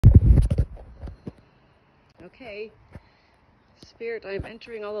Okay, Spirit, I'm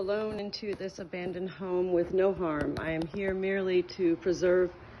entering all alone into this abandoned home with no harm. I am here merely to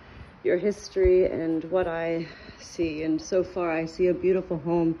preserve your history and what I see. And so far, I see a beautiful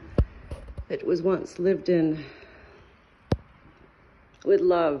home that was once lived in with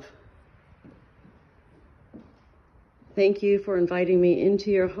love. Thank you for inviting me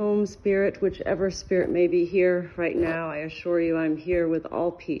into your home, Spirit, whichever spirit may be here right now. I assure you I'm here with all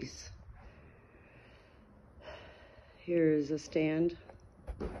peace. Here is a stand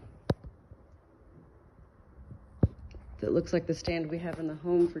that looks like the stand we have in the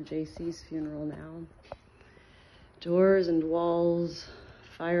home for JC's funeral now. Doors and walls,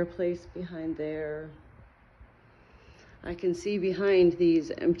 fireplace behind there. I can see behind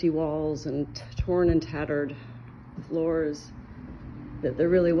these empty walls and torn and tattered floors that there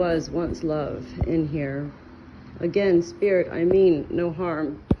really was once love in here. Again, Spirit, I mean no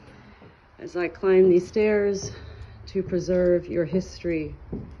harm. As I climb these stairs to preserve your history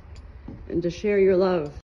and to share your love.